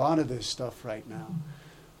lines of a lot of this stuff right now.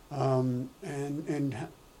 And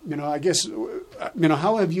I guess,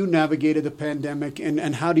 how have you navigated the pandemic,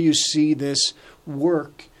 and how do you see this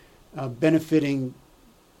work benefiting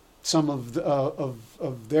some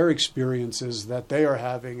of their experiences that they are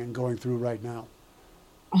having and going through right now?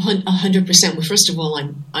 100%. Well, first of all,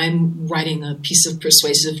 I'm writing a piece of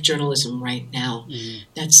persuasive journalism right now. Mm-hmm.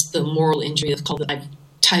 That's the moral injury I've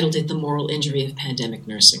titled it "The Moral Injury of Pandemic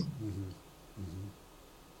Nursing." Mm-hmm. Mm-hmm.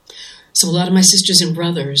 So a lot of my sisters and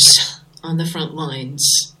brothers on the front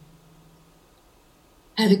lines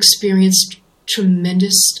have experienced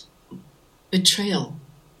tremendous betrayal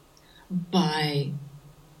by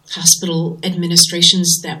hospital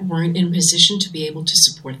administrations that weren't in a position to be able to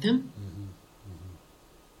support them.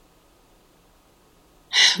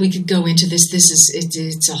 We could go into this.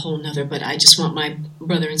 It's a whole nother, but I just want my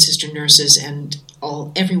brother and sister nurses and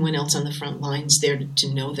everyone else on the front lines there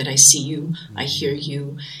to know that I see you, I hear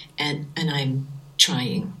you, and I'm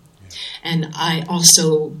trying. Yeah. And I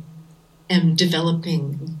also am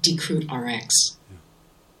developing Decruit RX. Yeah.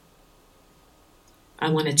 I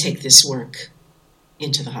want to take this work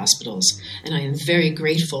into the hospitals, and I am very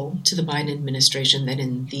grateful to the Biden administration that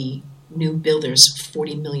in the new bill, there's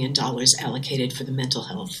 $40 million allocated for the mental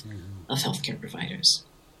health of healthcare providers.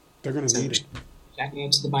 They're going to need it. Backing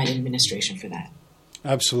up to the Biden administration for that.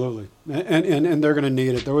 Absolutely. And they're going to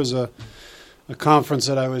need it. There was a conference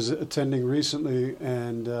that I was attending recently,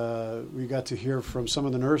 and we got to hear from some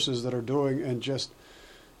of the nurses that are doing, and just,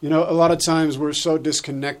 a lot of times we're so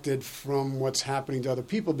disconnected from what's happening to other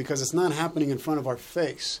people because it's not happening in front of our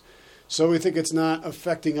face. So we think it's not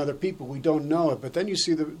affecting other people. We don't know it. But then you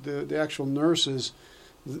see the actual nurses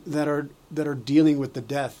that are dealing with the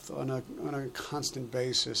death on a constant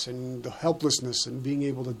basis, and the helplessness and being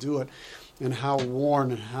able to do it, and how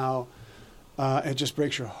worn and how it just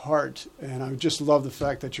breaks your heart. And I just love the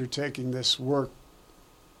fact that you're taking this work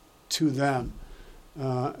to them,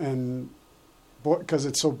 and because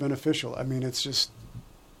it's so beneficial. I mean, it's just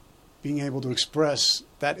being able to express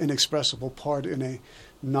that inexpressible part in a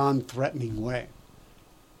non-threatening way.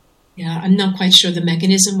 Yeah, I'm not quite sure the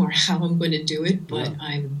mechanism or how I'm going to do it, but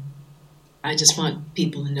I just want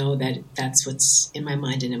people to know that that's what's in my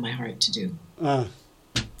mind and in my heart to do.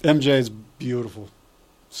 MJ is beautiful.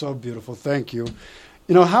 So beautiful. Thank you.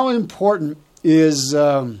 You know, how important is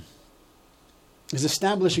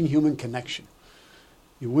establishing human connection.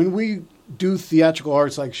 When we do theatrical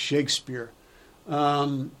arts like Shakespeare,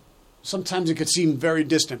 sometimes it could seem very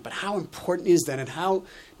distant, but how important is that, and how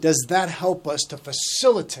does that help us to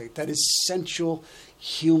facilitate that essential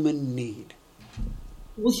human need?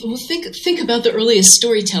 Well, think about the earliest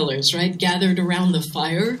storytellers, right? Gathered around the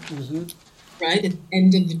fire, right? At the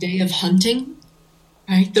end of the day of hunting,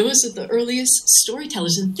 right? Those are the earliest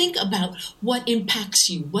storytellers. And think about what impacts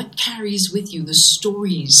you, what carries with you, the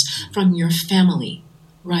stories from your family,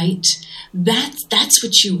 right? That's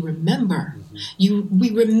what you remember.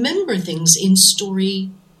 We remember things in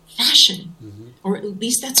story fashion, or at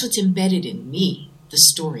least that's what's embedded in me, the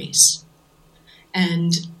stories.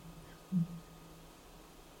 And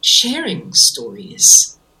sharing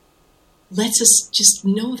stories lets us just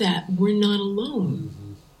know that we're not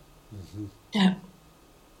alone, that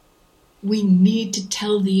we need to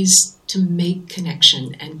tell these to make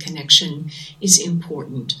connection, and connection is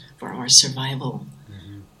important for our survival.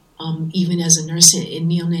 Even as a nurse in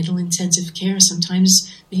neonatal intensive care,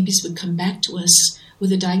 sometimes babies would come back to us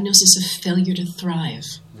with a diagnosis of failure to thrive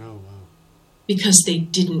because they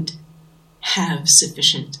didn't have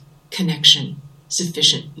sufficient connection,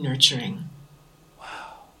 sufficient nurturing.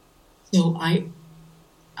 So I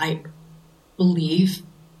believe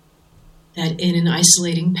that in an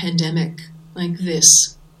isolating pandemic like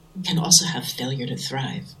this, we can also have failure to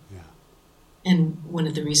thrive. And that's one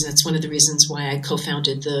of the reasons why I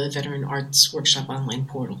co-founded the Veteran Arts Workshop online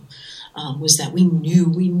portal, was that we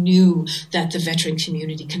knew that the veteran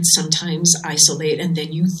community can sometimes isolate, and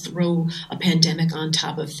then you throw a pandemic on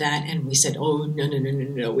top of that, and we said, oh,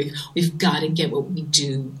 no, we've got to get what we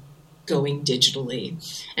do going digitally.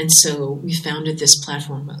 And so we founded this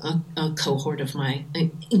platform, a cohort of my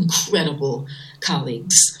incredible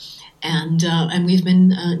colleagues. And we've been,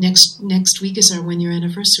 next week is our 1-year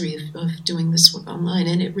anniversary of doing this work online.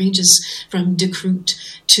 And it ranges from Decruit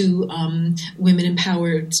to Women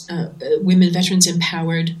Veterans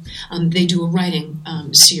Empowered. They do a writing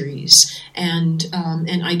series. And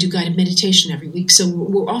I do guided meditation every week. So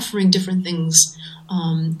we're offering different things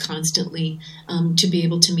constantly to be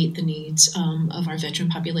able to meet the needs of our veteran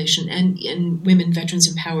population. And Women Veterans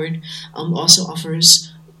Empowered also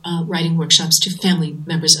offers writing workshops to family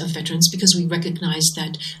members of veterans, because we recognize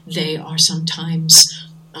that they are sometimes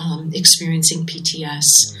experiencing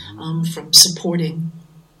PTS from supporting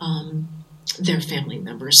their family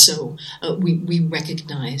members. So we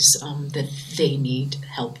recognize that they need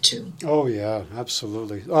help too. Oh yeah,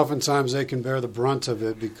 absolutely. Oftentimes they can bear the brunt of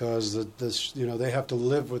it because they have to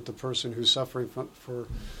live with the person who's suffering for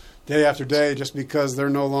day after day, just because they're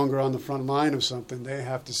no longer on the front line of something. They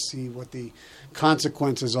have to see what the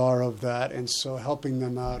consequences are of that, and so helping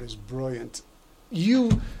them out is brilliant.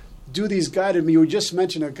 You do these you just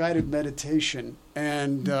mentioned a guided meditation,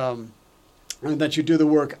 and that you do the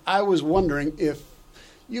work. I was wondering if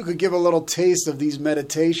you could give a little taste of these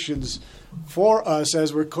meditations for us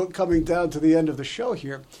as we're coming down to the end of the show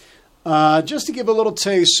here. Just to give a little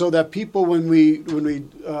taste, so that people, when we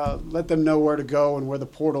let them know where to go and where the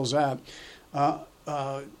portal's at,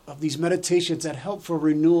 of these meditations that help for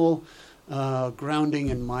renewal, grounding,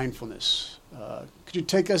 and mindfulness. Could you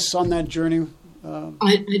take us on that journey?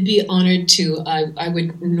 I'd be honored to. I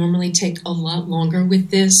would normally take a lot longer with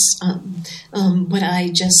this, but I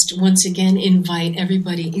just once again invite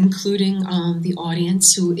everybody, including the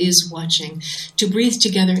audience who is watching, to breathe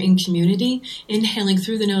together in community, inhaling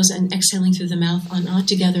through the nose and exhaling through the mouth. On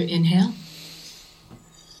together, inhale.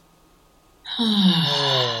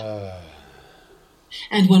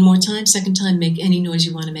 And one more time, second time, make any noise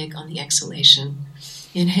you want to make on the exhalation.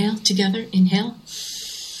 Inhale together, inhale.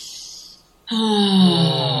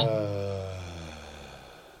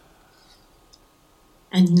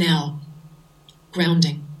 And now,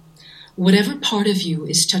 grounding. Whatever part of you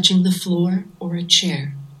is touching the floor or a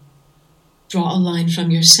chair, draw a line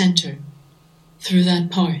from your center through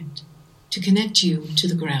that part to connect you to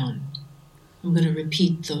the ground. I'm going to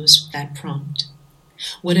repeat that prompt.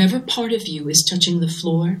 Whatever part of you is touching the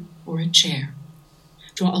floor or a chair,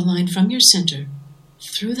 draw a line from your center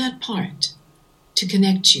through that part to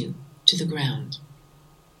connect you to the ground.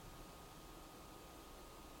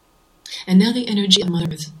 And now the energy of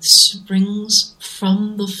Mother Earth springs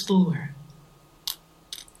from the floor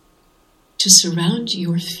to surround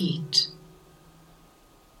your feet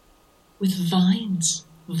with vines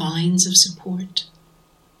of support.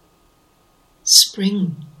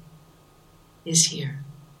 Spring is here.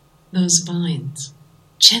 Those vines,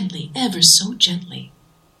 gently, ever so gently,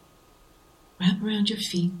 wrap around your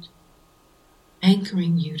feet,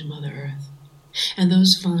 anchoring you to Mother Earth. And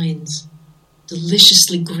those vines,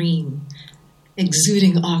 deliciously green,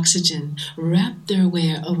 exuding oxygen, wrap their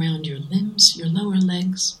way around your limbs, your lower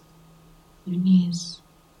legs, your knees,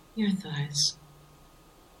 your thighs.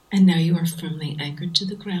 And now you are firmly anchored to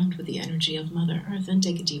the ground with the energy of Mother Earth. And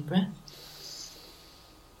take a deep breath.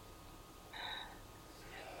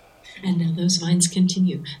 And now those vines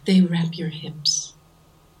continue. They wrap your hips.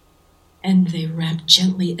 And they wrap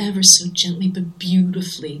gently, ever so gently, but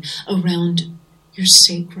beautifully around your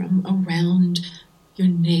sacrum, around your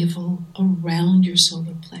navel, around your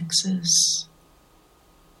solar plexus.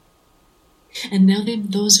 And now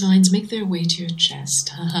those vines make their way to your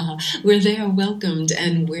chest, where they are welcomed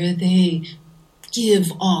and where they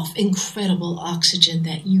give off incredible oxygen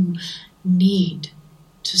that you need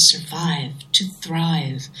to survive, to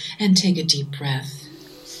thrive. And take a deep breath.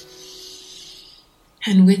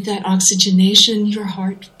 And with that oxygenation, your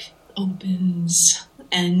heart opens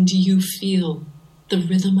and you feel the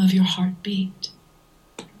rhythm of your heartbeat.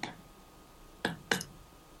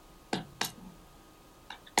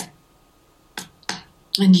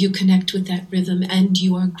 And you connect with that rhythm, and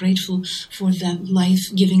you are grateful for that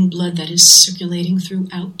life-giving blood that is circulating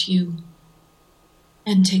throughout you.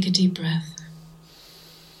 And take a deep breath.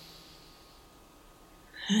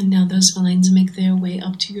 And now those vines make their way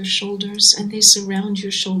up to your shoulders, and they surround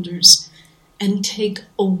your shoulders and take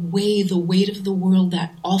away the weight of the world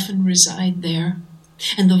that often reside there.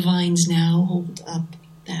 And the vines now hold up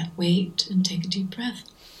that weight. And take a deep breath.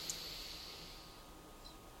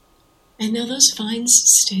 And now those vines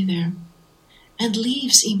stay there, and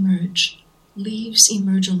leaves emerge. Leaves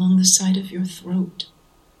emerge along the side of your throat,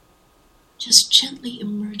 just gently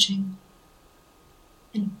emerging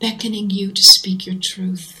and beckoning you to speak your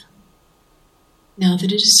truth, now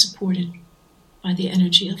that it is supported by the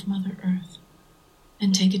energy of Mother Earth.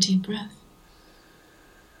 And take a deep breath.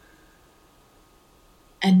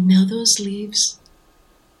 And now those leaves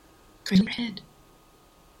cradle your head,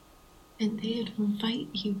 and they invite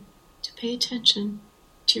you to pay attention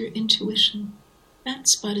to your intuition. That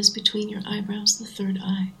spot is between your eyebrows, the third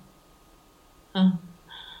eye. And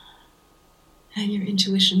your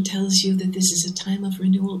intuition tells you that this is a time of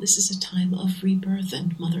renewal, this is a time of rebirth,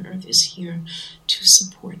 and Mother Earth is here to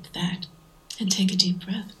support that. And take a deep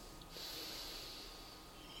breath.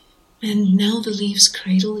 And now the leaves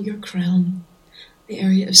cradle your crown, the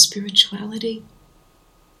area of spirituality.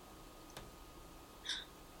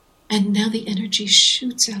 And now the energy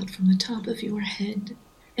shoots out from the top of your head,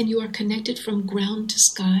 and you are connected from ground to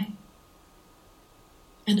sky.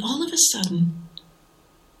 And all of a sudden,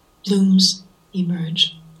 blooms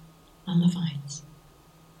emerge on the vines.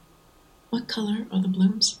 What color are the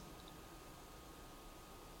blooms?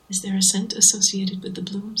 Is there a scent associated with the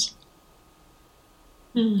blooms?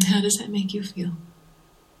 How does that make you feel?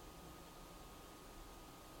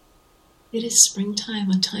 It is springtime,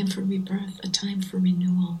 a time for rebirth, a time for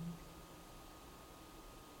renewal.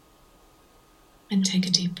 And take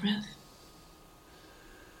a deep breath.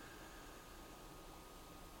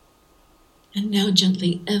 And now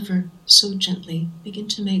gently, ever so gently, begin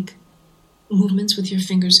to make movements with your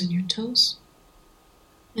fingers and your toes.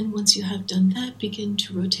 And once you have done that, begin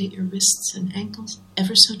to rotate your wrists and ankles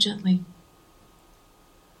ever so gently.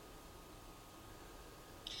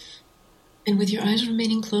 And with your eyes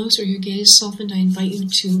remaining closed or your gaze softened, I invite you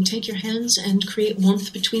to take your hands and create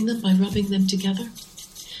warmth between them by rubbing them together.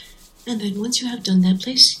 And then once you have done that,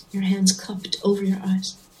 place your hands cupped over your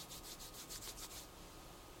eyes.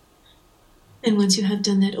 And once you have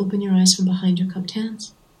done that, open your eyes from behind your cupped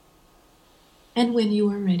hands. And when you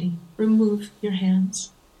are ready, remove your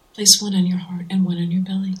hands. Place one on your heart and one on your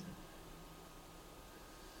belly.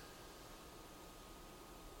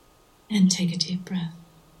 And take a deep breath.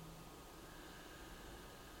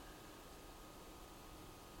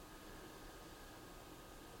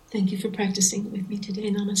 Thank you for practicing with me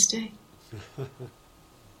today. Namaste.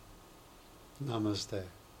 Namaste.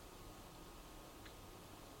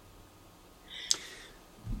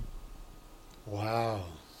 Wow.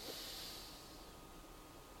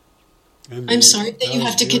 I'm sorry that you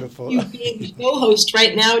have to continue being the co-host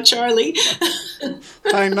right now, Charlie.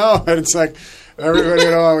 I know, and it's like everybody,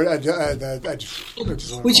 I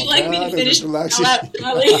just would you like me to finish? Charlie?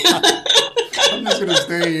 I'm just going to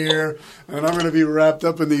stay here, and I'm going to be wrapped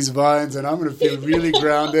up in these vines, and I'm going to feel really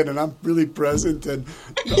grounded, and I'm really present, and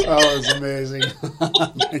it's amazing.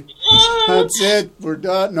 That's it. We're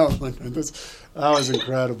done. No, that was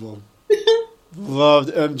incredible.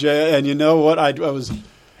 Loved MJ, and you know what?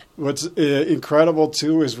 What's incredible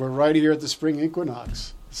too is we're right here at the spring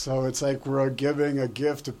equinox, so it's like we're giving a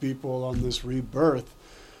gift to people on this rebirth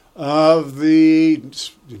of the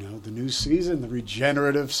new season, the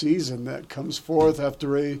regenerative season that comes forth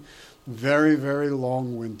after a very, very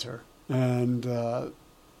long winter. And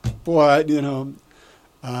boy,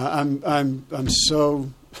 I'm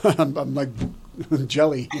so I'm like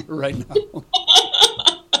jelly right now.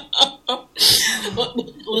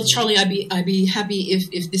 Well, Charlie, I'd be happy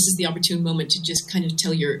if this is the opportune moment to just kind of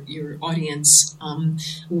tell your audience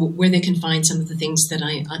where they can find some of the things that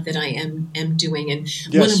I am doing. And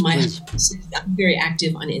yes, I'm very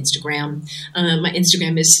active on Instagram. My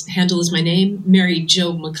Instagram handle is my name, Mary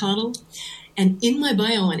Jo McConnell. And in my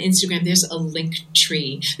bio on Instagram, there's a link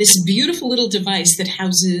tree, this beautiful little device that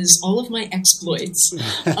houses all of my exploits.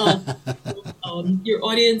 Your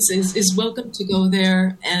audience is welcome to go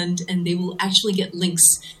there, and they will actually get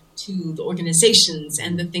links to the organizations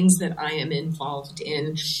and the things that I am involved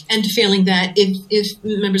in. And failing that, if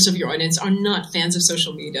members of your audience are not fans of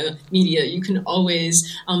social media, you can always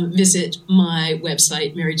visit my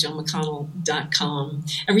website, maryjomcconnell.com.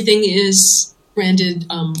 Everything is branded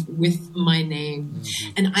with my name.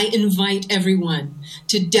 Mm-hmm. And I invite everyone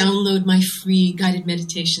to download my free guided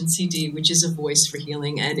meditation CD, which is A Voice for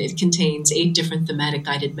Healing, and it contains 8 different thematic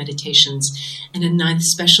guided meditations and a 9th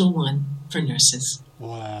special one for nurses.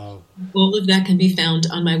 Wow. All of that can be found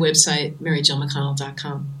on my website,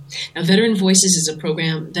 maryjomcconnell.com. Now, Veteran Voices is a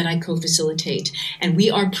program that I co-facilitate, and we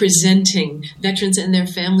are presenting veterans and their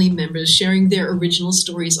family members sharing their original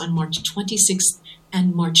stories on March 26th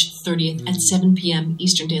and March 30th at 7 p.m.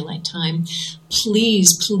 Eastern Daylight Time.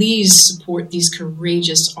 Please support these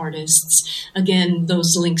courageous artists. Again,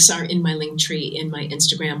 those links are in my link tree in my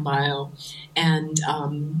Instagram bio. And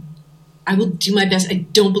I will do my best. I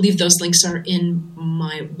don't believe those links are in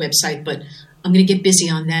my website, but I'm going to get busy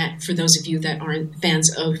on that for those of you that aren't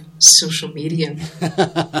fans of social media.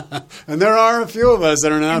 And there are a few of us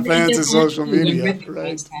that are not fans of social media.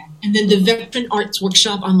 Right. And then the Veteran Arts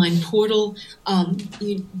Workshop online portal.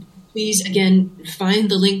 Please, again,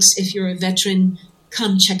 find the links. If you're a veteran,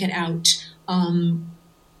 come check it out.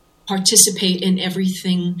 Participate in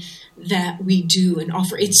everything that we do and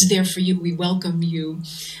offer. It's there for you. We welcome you.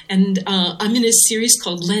 And I'm in a series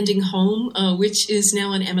called Landing Home, which is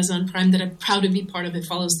now on Amazon Prime, that I'm proud to be part of. It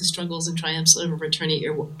follows the struggles and triumphs of a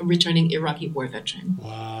returning Iraqi war veteran.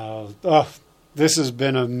 Wow. Oh, this has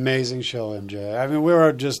been an amazing show, MJ. I mean, we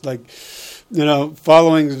are just like,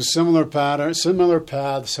 following similar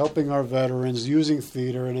paths, helping our veterans, using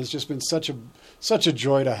theater, and it's just been such a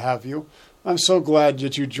joy to have you. I'm so glad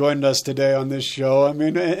that you joined us today on this show. I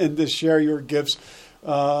mean, and to share your gifts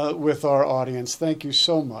with our audience. Thank you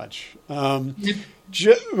so much.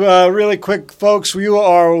 Really quick, folks, you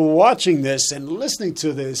are watching this and listening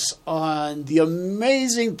to this on the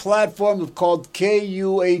amazing platform called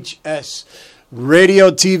KUHS Radio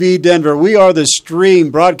TV Denver. We are the stream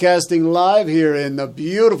broadcasting live here in the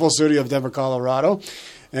beautiful city of Denver, Colorado.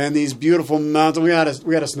 And these beautiful mountains. We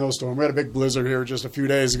had a snowstorm. We had a big blizzard here just a few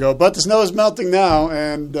days ago. But the snow is melting now,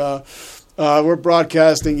 and we're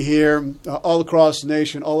broadcasting here all across the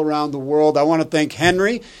nation, all around the world. I want to thank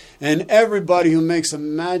Henry and everybody who makes the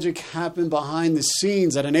magic happen behind the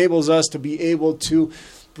scenes that enables us to be able to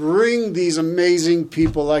bring these amazing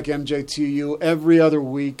people like MJ to you every other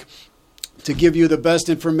week, to give you the best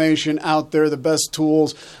information out there, the best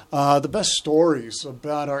tools, the best stories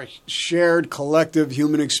about our shared collective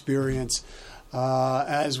human experience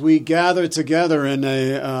as we gather together in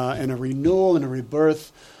a renewal and a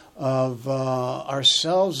rebirth of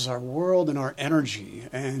ourselves, our world, and our energy.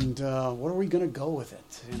 And where are we going to go with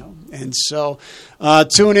it? And so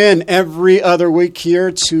tune in every other week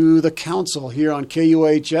here to the Council here on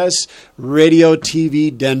KUHS Radio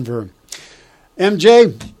TV Denver.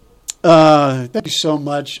 MJ, thank you so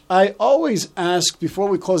much. I always ask, before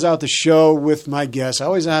we close out the show with my guests, I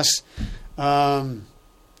always ask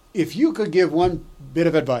if you could give one bit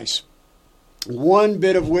of advice, one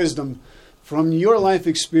bit of wisdom from your life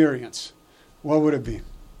experience, what would it be?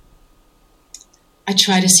 I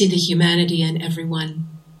try to see the humanity in everyone,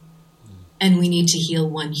 and we need to heal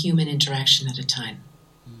one human interaction at a time.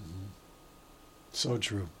 So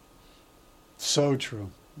true. So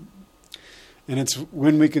true. And it's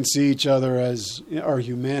when we can see each other as our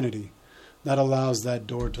humanity that allows that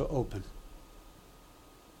door to open.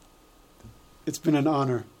 It's been an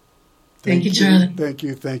honor. Thank you, Charlie. Thank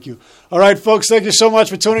you. Thank you. All right, folks, thank you so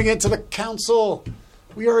much for tuning in to the council.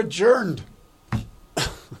 We are adjourned.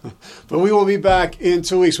 But we will be back in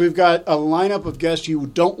 2 weeks. We've got a lineup of guests you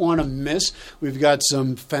don't want to miss. We've got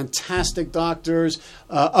some fantastic doctors,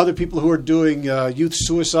 other people who are doing youth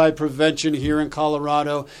suicide prevention here in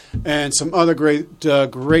Colorado, and some other great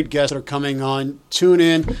guests that are coming on. Tune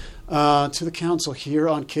in to the council here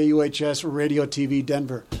on KUHS Radio TV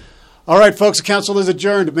Denver. All right, folks, the council is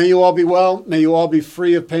adjourned. May you all be well. May you all be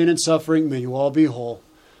free of pain and suffering. May you all be whole.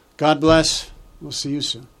 God bless. We'll see you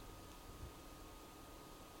soon.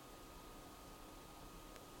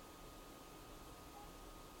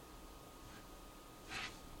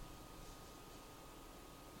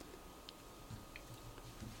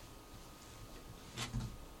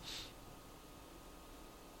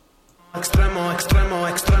 Extremo, extremo.